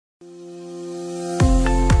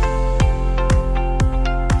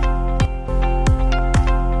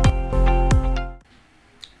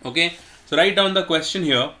Okay, so write down the question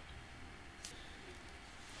here.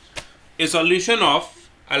 A solution of,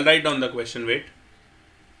 I'll write down the question, wait.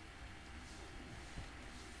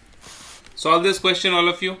 Solve this question, all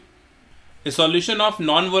of you. A solution of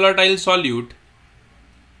non-volatile solute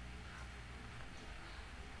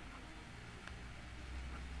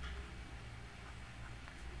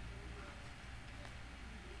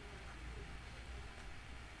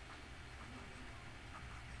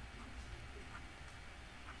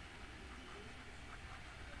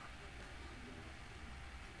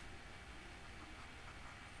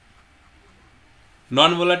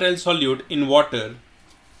in water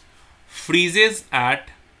freezes at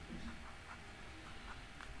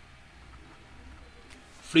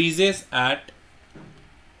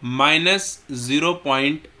minus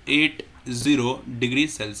 0.80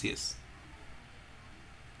 degrees Celsius.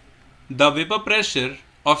 The vapor pressure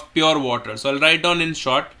of pure water. So I'll write down in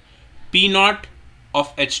short P naught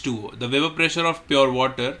of H2O. The vapor pressure of pure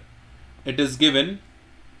water, it is given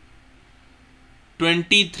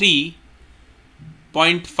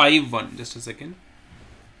 23.51. Just a second.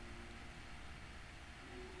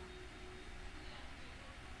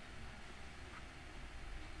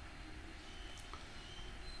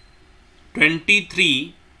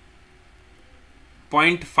 .51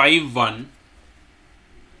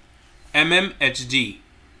 mmHg.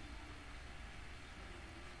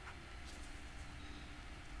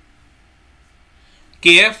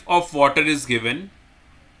 Kf of water is given,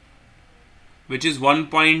 which is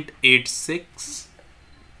 1.86.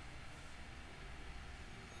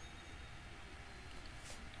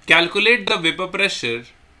 Calculate the vapor pressure,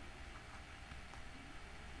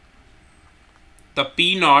 the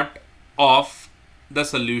P naught of the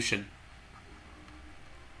solution.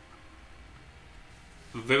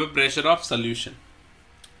 Vapor pressure of solution.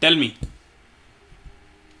 Tell me.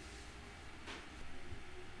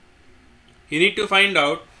 You need to find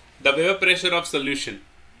out the vapor pressure of solution.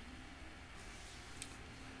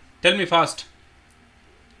 Tell me fast.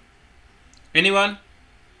 Anyone?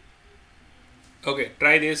 Okay,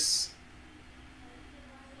 try this.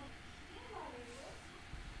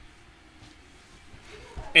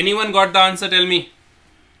 Anyone got the answer? Tell me.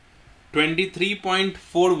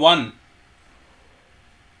 23.41.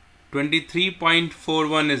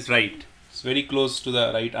 23.41 is right. It's very close to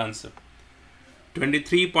the right answer.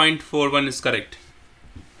 23.41 is correct.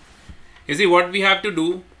 You see what we have to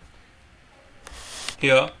do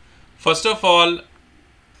here. First of all,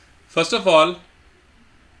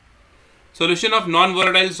 solution of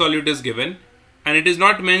non-volatile solute is given, and it is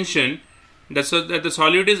not mentioned that the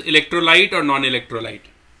solute is electrolyte or non-electrolyte.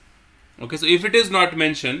 Okay, so if it is not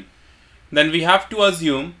mentioned, then we have to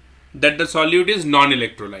assume that the solute is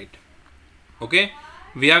non-electrolyte. Okay,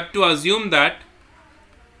 we have to assume that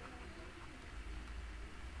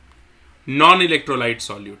non-electrolyte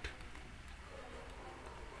solute.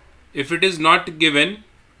 If it is not given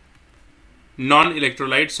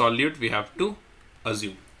non-electrolyte solute, we have to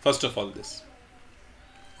assume first of all this.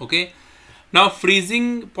 Okay, now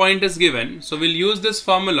freezing point is given, so we'll use this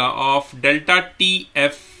formula of delta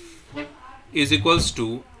TF is equals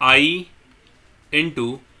to I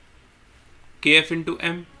into Kf into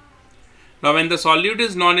M. Now when the solute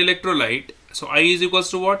is non-electrolyte, so I is equals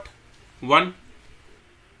to what? 1.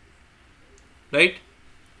 Right?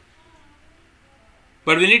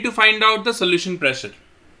 But we need to find out the solution pressure.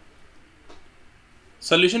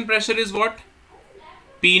 Solution pressure is what?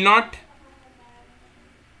 P naught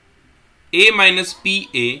A minus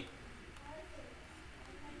PA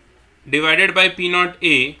divided by P naught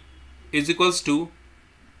A is equals to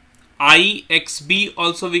IXB.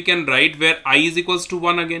 Also we can write where I is equals to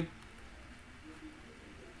 1 again.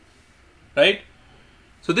 Right?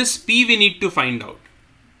 So this P we need to find out.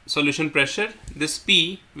 Solution pressure, this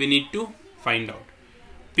P we need to find out.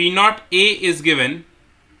 P naught A is given,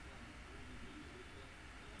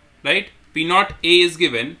 right? P naught A is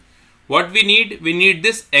given. What we need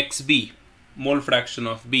this XB, mole fraction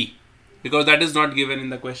of B, because that is not given in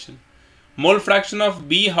the question. Mole fraction of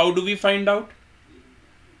B, how do we find out?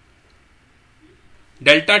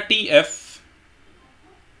 Delta TF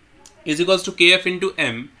is equals to Kf into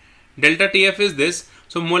M. Delta TF is this.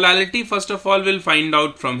 So molality first of all we'll find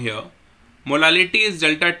out from here. Molality is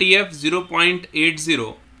delta TF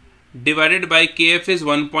 0.80 divided by Kf is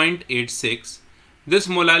 1.86. This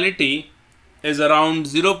molality is around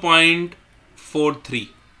 0.43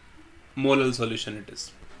 molal solution it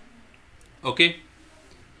is. Okay.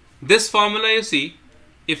 This formula you see,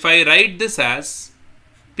 if I write this as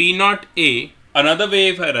P naught A, another way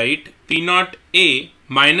if I write P naught A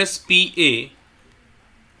minus PA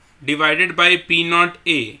divided by P naught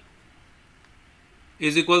A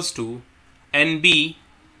is equals to NB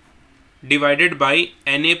divided by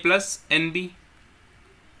Na plus Nb,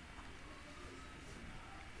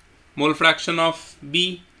 mole fraction of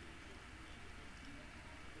B.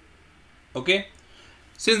 Okay,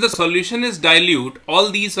 since the solution is dilute, all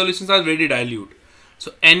these solutions are very dilute.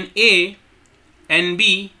 So Na,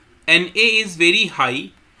 Nb, Na is very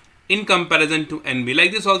high in comparison to Nb.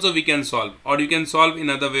 Like this also we can solve, or you can solve in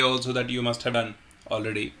other way also that you must have done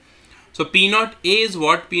already. So P naught A is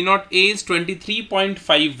what? P naught A is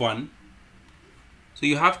 23.51. So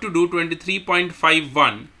you have to do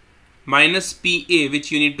 23.51 minus PA,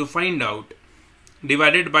 which you need to find out,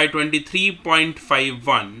 divided by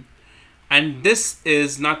 23.51. And this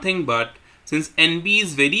is nothing but, since NB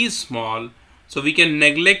is very small, so we can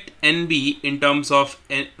neglect NB in terms of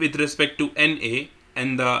with respect to NA,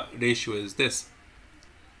 and the ratio is this,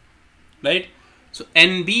 right? So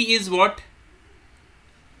NB is what?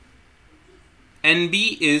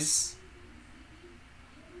 NB is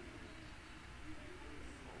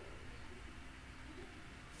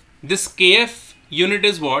this KF unit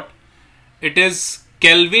is what? It is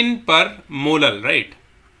Kelvin per molar, right?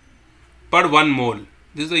 Per 1 mole.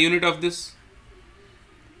 This is the unit of this.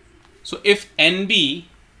 So if NB,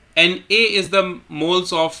 Na is the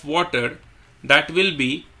moles of water, that will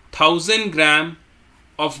be 1000 gram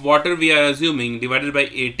of water we are assuming divided by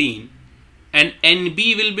 18, and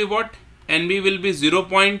NB will be what? NB will be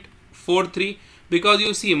 0.43, because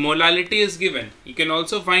you see molality is given. You can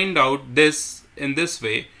also find out this in this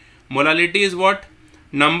way. Molality is what?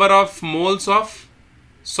 Number of moles of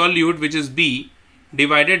solute, which is B,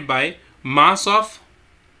 divided by mass of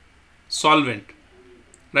solvent,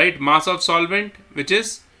 right? Mass of solvent, which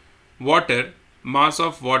is water, mass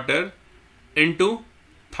of water into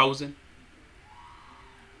 1000,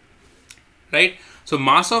 right? So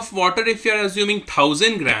mass of water, if you are assuming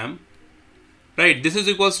 1000 gram, right, this is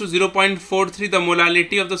equals to 0.43, the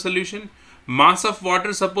molality of the solution. Mass of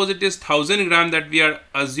water, suppose it is 1000 gram that we are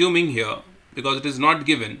assuming here, because it is not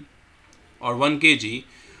given, or 1 kg.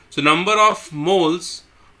 So number of moles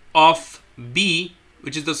of B,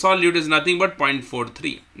 which is the solute, is nothing but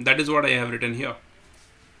 0.43. That is what I have written here.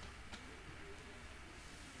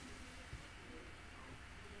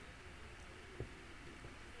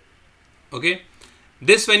 Okay,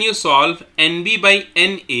 this when you solve NB by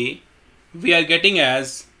Na, we are getting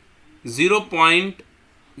as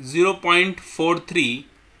 0.43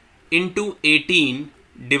 into 18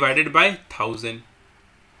 divided by 1000.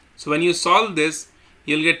 So when you solve this,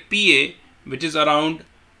 you'll get PA, which is around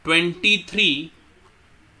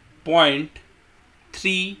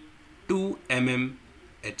 23.32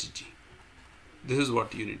 mmHg. This is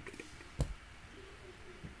what you need to get.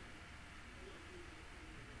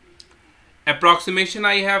 Approximation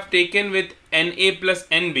I have taken with Na plus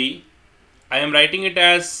Nb. I am writing it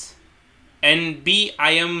as NB.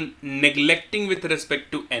 I am neglecting with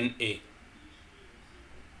respect to Na.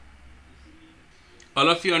 All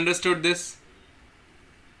of you understood this?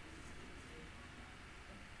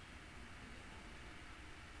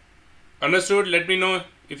 Understood? Let me know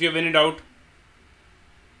if you have any doubt.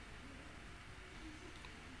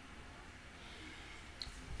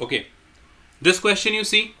 Okay, this question you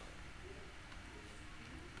see,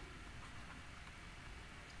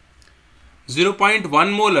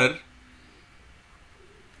 0.1 molar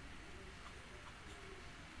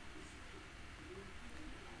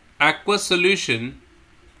aqueous solution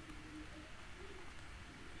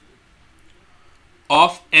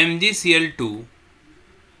of MgCl2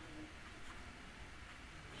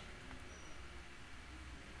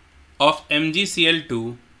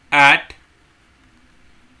 at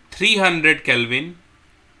 300 Kelvin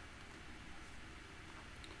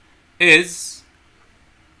is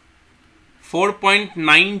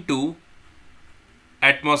 4.92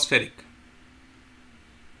 atmospheric.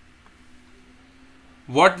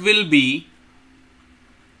 What will be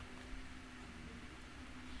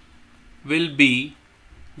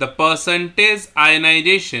the percentage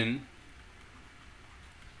ionization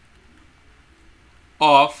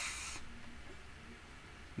of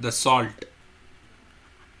the salt?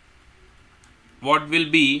 What will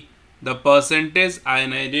be the percentage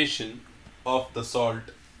ionization of the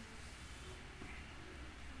salt?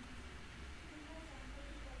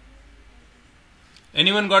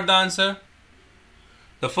 Anyone got the answer?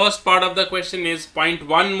 The first part of the question is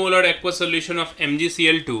 0.1 molar aqueous solution of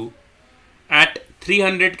MgCl2 at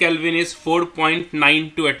 300 Kelvin is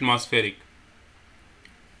 4.92 atmospheric.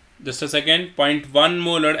 Just a second. 0.1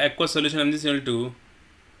 molar aqueous solution of MgCl2.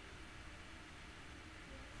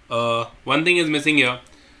 One thing is missing here.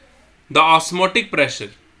 The osmotic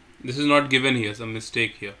pressure. This is not given here. Some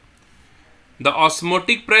mistake here. The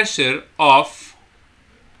osmotic pressure of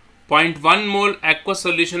 0.1 mole aqueous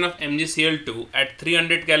solution of MgCl2 at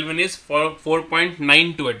 300 Kelvin is for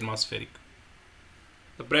 4.92 atmospheric.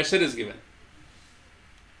 The pressure is given.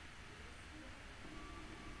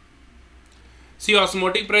 See,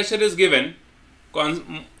 osmotic pressure is given,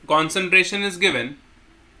 concentration is given.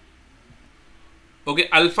 Okay,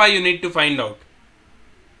 alpha you need to find out.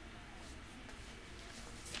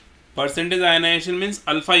 Percentage ionization means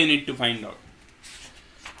alpha you need to find out.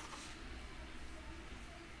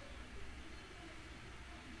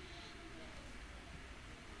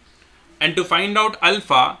 And to find out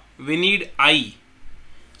alpha, we need I.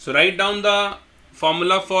 So write down the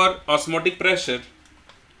formula for osmotic pressure,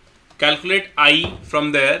 calculate I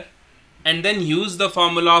from there, and then use the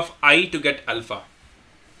formula of I to get alpha.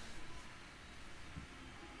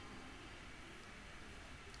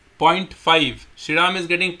 0.5. Shriram is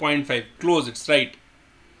getting 0.5. Close, it's right.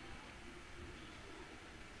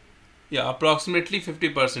 Yeah, approximately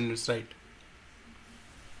 50%, it's right.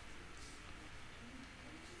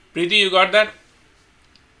 Preeti, you got that?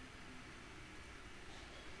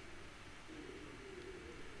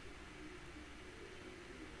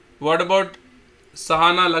 What about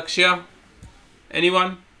Sahana, Lakshya?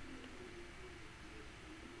 Anyone?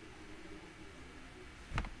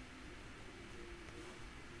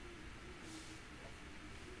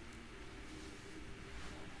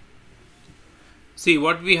 See,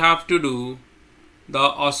 what we have to do, the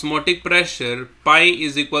osmotic pressure pi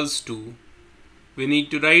is equals to, we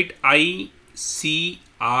need to write I, C,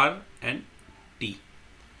 R and T.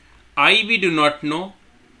 I we do not know.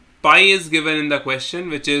 Pi is given in the question,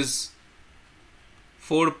 which is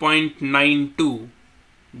 4.92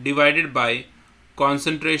 divided by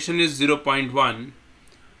concentration is 0.1.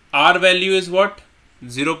 R value is what?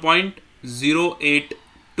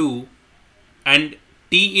 0.082 and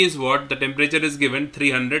T is what? The temperature is given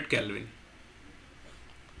 300 Kelvin.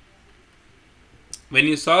 When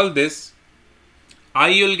you solve this, I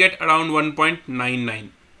will get around 1.99.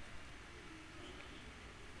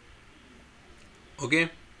 Okay.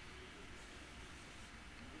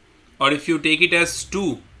 Or if you take it as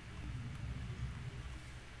 2,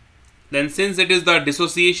 then since it is the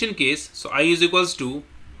dissociation case, so I is equals to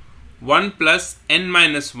 1 plus n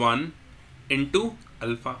minus 1 into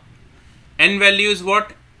alpha. N value is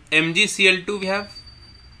what? MgCl2 we have.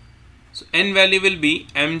 So n value will be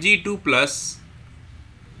Mg2 plus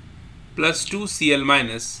 2 Cl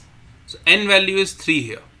minus. So n value is 3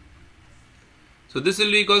 here. So this will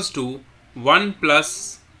be equals to 1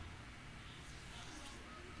 plus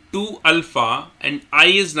 2 alpha and I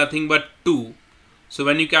is nothing but 2. So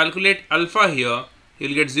when you calculate alpha here, you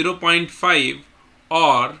will get 0.5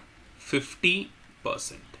 or 50%.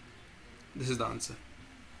 This is the answer.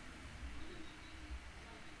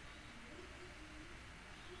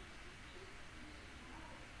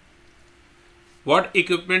 What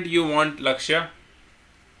equipment you want, Lakshya?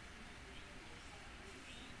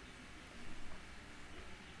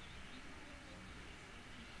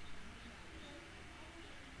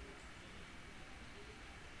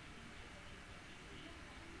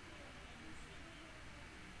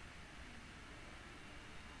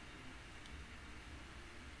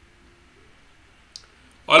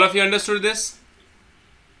 All of you understood this?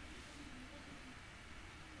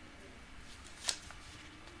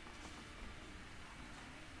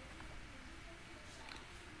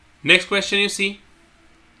 Next question you see.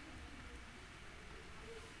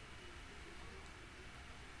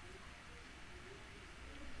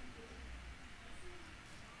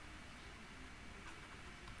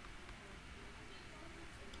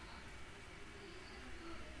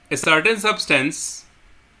 A certain substance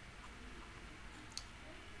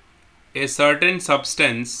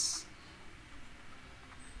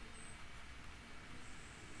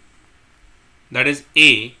that is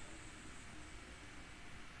A,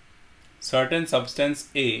 certain substance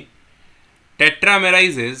A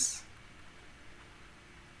tetramerizes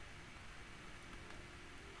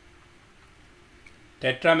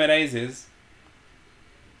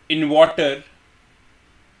in water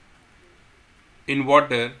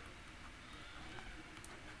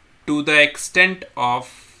to the extent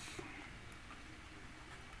of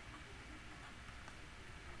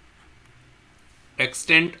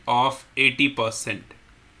 80%.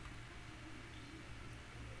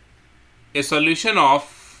 A solution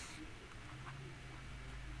of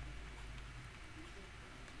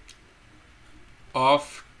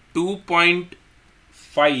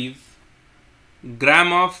 2.5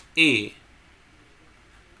 gram of A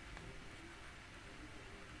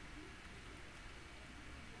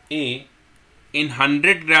in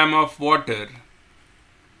 100 gram of water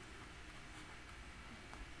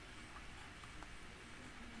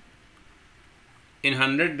in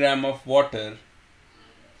 100 gram of water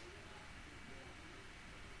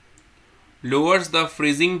lowers the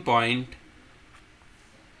freezing point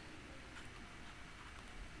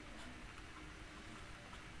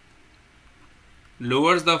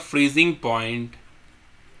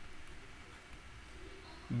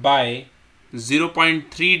by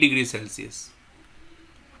 0.3 degrees Celsius.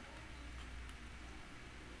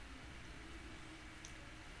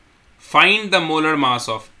 Find the molar mass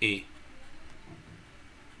of A.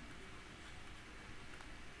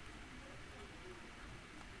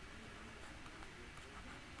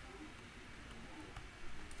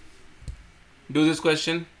 Do this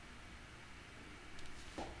question.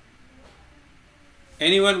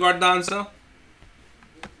 Anyone got the answer?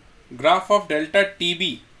 Graph of delta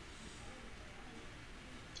TB.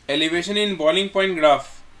 Elevation in boiling point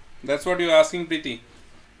graph. That's what you're asking, Preeti.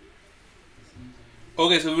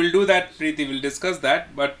 Okay, so we'll do that, Preeti. We'll discuss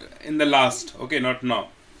that, but in the last. Okay, not now.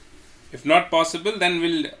 If not possible, then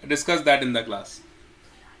we'll discuss that in the class.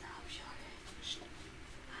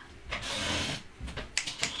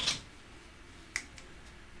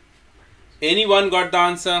 Anyone got the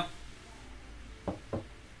answer?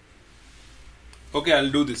 Okay, I'll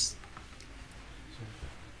do this.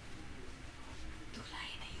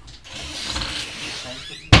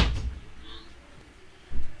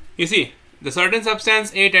 You see, the certain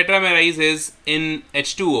substance A tetramerizes in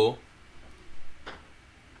H2O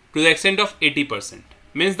to the extent of 80%.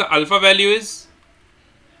 Means the alpha value is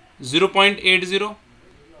 0.80.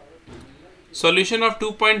 Solution of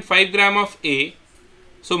 2.5 gram of A.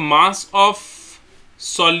 So mass of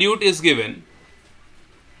solute is given.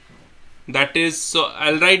 That is, so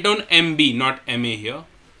I'll write down MB, not MA here.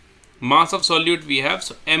 Mass of solute we have,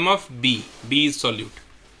 so M of B. B is solute.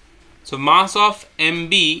 So mass of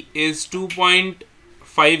MB is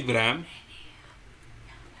 2.5 gram.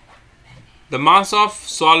 The mass of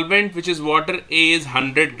solvent, which is water A, is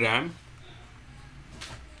 100 gram.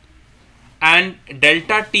 And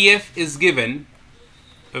delta TF is given,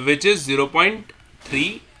 which is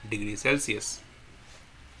 0.3 degrees Celsius.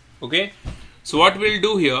 Okay. So what we'll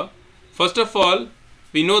do here, first of all,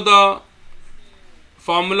 we know the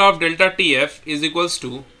formula of delta TF is equals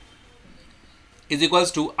to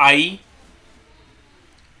I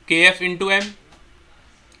KF into M.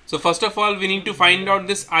 So first of all, we need to find out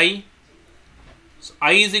this I. So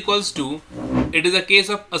I is equals to, it is a case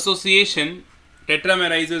of association,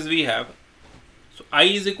 tetramerizes we have. So I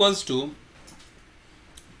is equals to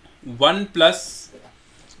 1 plus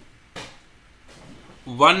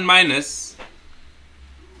 1 minus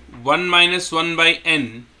 1 by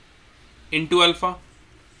n into alpha.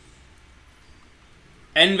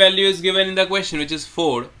 N value is given in the question, which is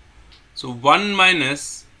 4. So 1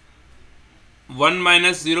 minus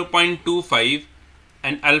 0.25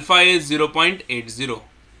 and alpha is 0.80.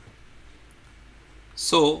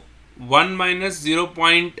 So 1 minus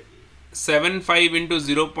 0.75 into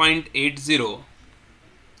 0.80,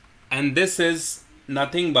 and this is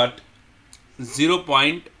nothing but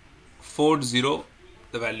 0.40,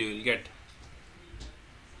 the value you will get.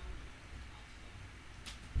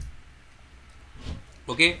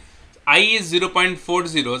 Okay, I is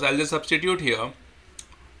 0.40, so I'll just substitute here.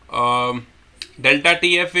 Delta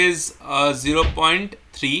TF is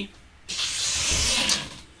 0.3,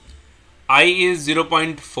 I is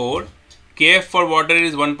 0.4, KF for water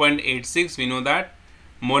is 1.86, we know that.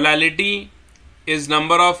 Molality is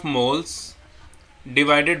number of moles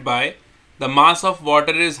divided by the mass of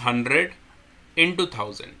water is 100 into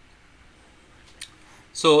 1000.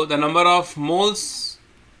 So the number of moles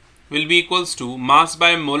will be equals to mass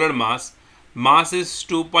by molar mass. Mass is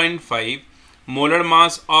 2.5. Molar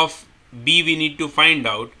mass of B we need to find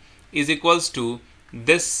out is equals to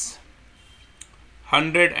this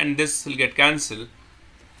 100 and this will get cancelled,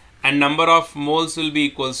 and number of moles will be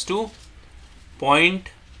equals to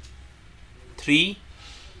 0.3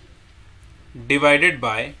 divided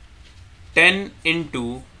by 10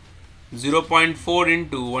 into 0.4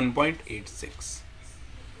 into 1.86.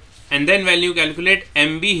 And then when you calculate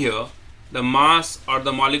MB here, the mass or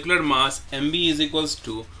the molecular mass MB is equals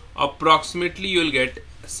to approximately you will get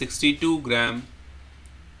 62 gram.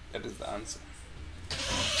 That is the answer.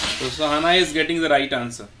 So Sahana is getting the right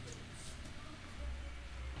answer.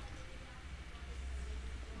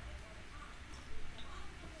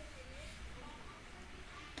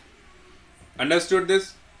 Understood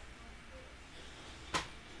this?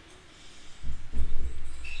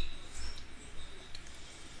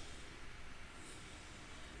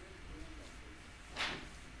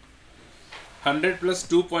 $100 plus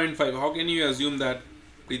 2.5. How can you assume that,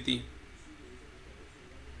 Preeti?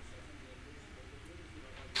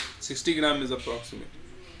 60 gram is approximate.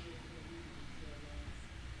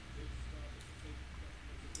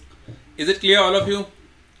 Is it clear, all of you?